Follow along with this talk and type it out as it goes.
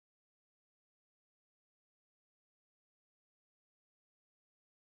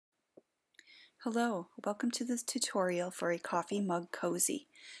Hello, welcome to this tutorial for a coffee mug cozy.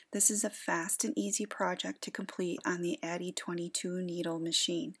 This is a fast and easy project to complete on the Addi 22 needle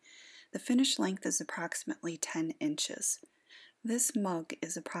machine. The finished length is approximately 10 inches. This mug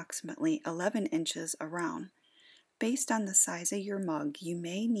is approximately 11 inches around. Based on the size of your mug, you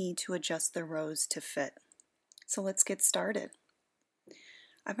may need to adjust the rows to fit. So let's get started.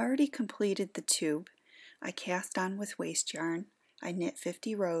 I've already completed the tube. I cast on with waste yarn. I knit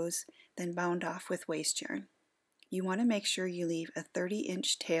 50 rows, then bound off with waste yarn. You want to make sure you leave a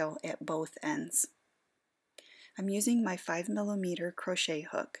 30-inch tail at both ends. I'm using my 5mm crochet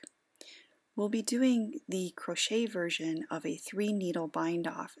hook. We'll be doing the crochet version of a 3-needle bind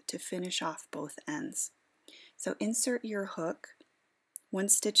off to finish off both ends. So insert your hook, 1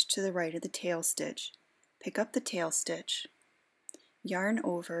 stitch to the right of the tail stitch, pick up the tail stitch, yarn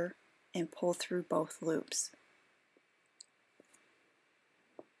over, and pull through both loops.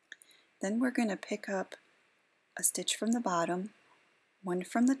 Then we're going to pick up a stitch from the bottom, 1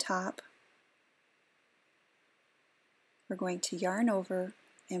 from the top. We're going to yarn over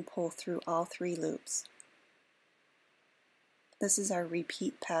and pull through all 3 loops. This is our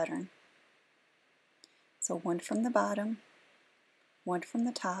repeat pattern. So 1 from the bottom, 1 from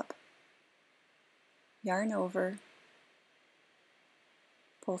the top, yarn over,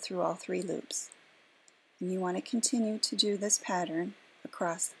 pull through all 3 loops. And you want to continue to do this pattern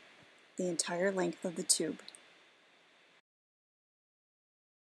across the entire length of the tube.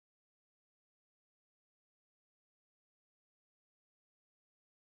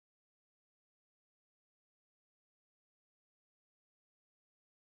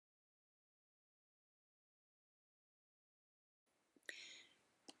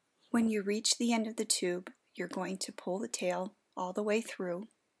 When you reach the end of the tube, you're going to pull the tail all the way through.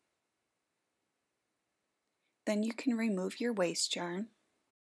 Then you can remove your waste yarn.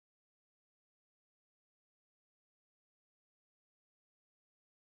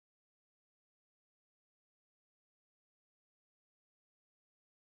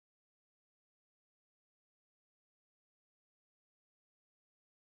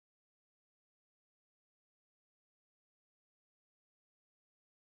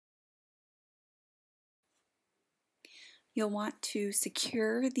 You'll want to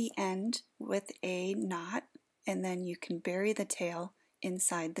secure the end with a knot, and then you can bury the tail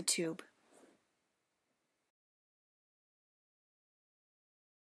inside the tube.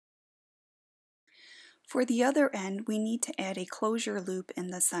 For the other end, we need to add a closure loop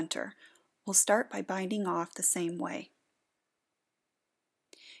in the center. We'll start by binding off the same way.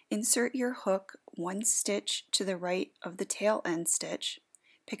 Insert your hook 1 stitch to the right of the tail end stitch,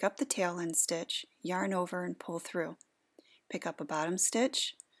 pick up the tail end stitch, yarn over and pull through. Pick up a bottom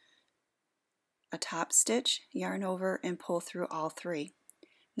stitch, a top stitch, yarn over and pull through all 3.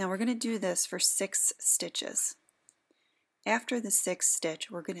 Now we're going to do this for 6 stitches. After the 6th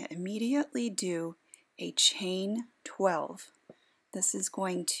stitch, we're going to immediately do a chain 12. This is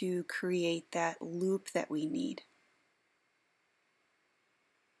going to create that loop that we need.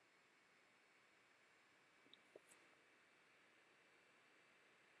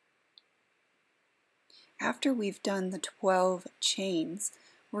 After we've done the 12 chains,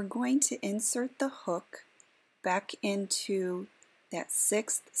 we're going to insert the hook back into that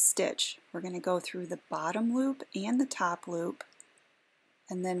 6th stitch. We're going to go through the bottom loop and the top loop,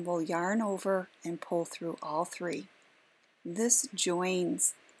 and then we'll yarn over and pull through all 3. This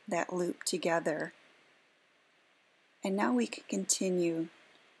joins that loop together, and now we can continue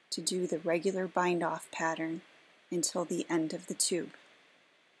to do the regular bind off pattern until the end of the tube.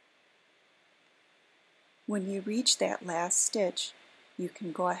 When you reach that last stitch, you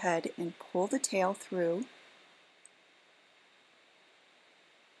can go ahead and pull the tail through,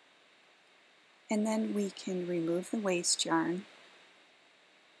 and then we can remove the waste yarn,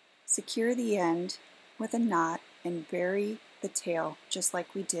 secure the end with a knot, and bury the tail just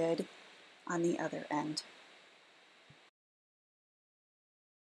like we did on the other end.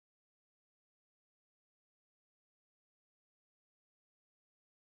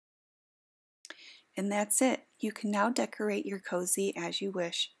 And that's it. You can now decorate your cozy as you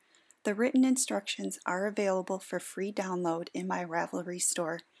wish. The written instructions are available for free download in my Ravelry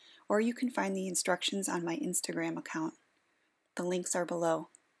store, or you can find the instructions on my Instagram account. The links are below.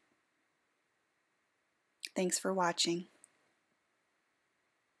 Thanks for watching.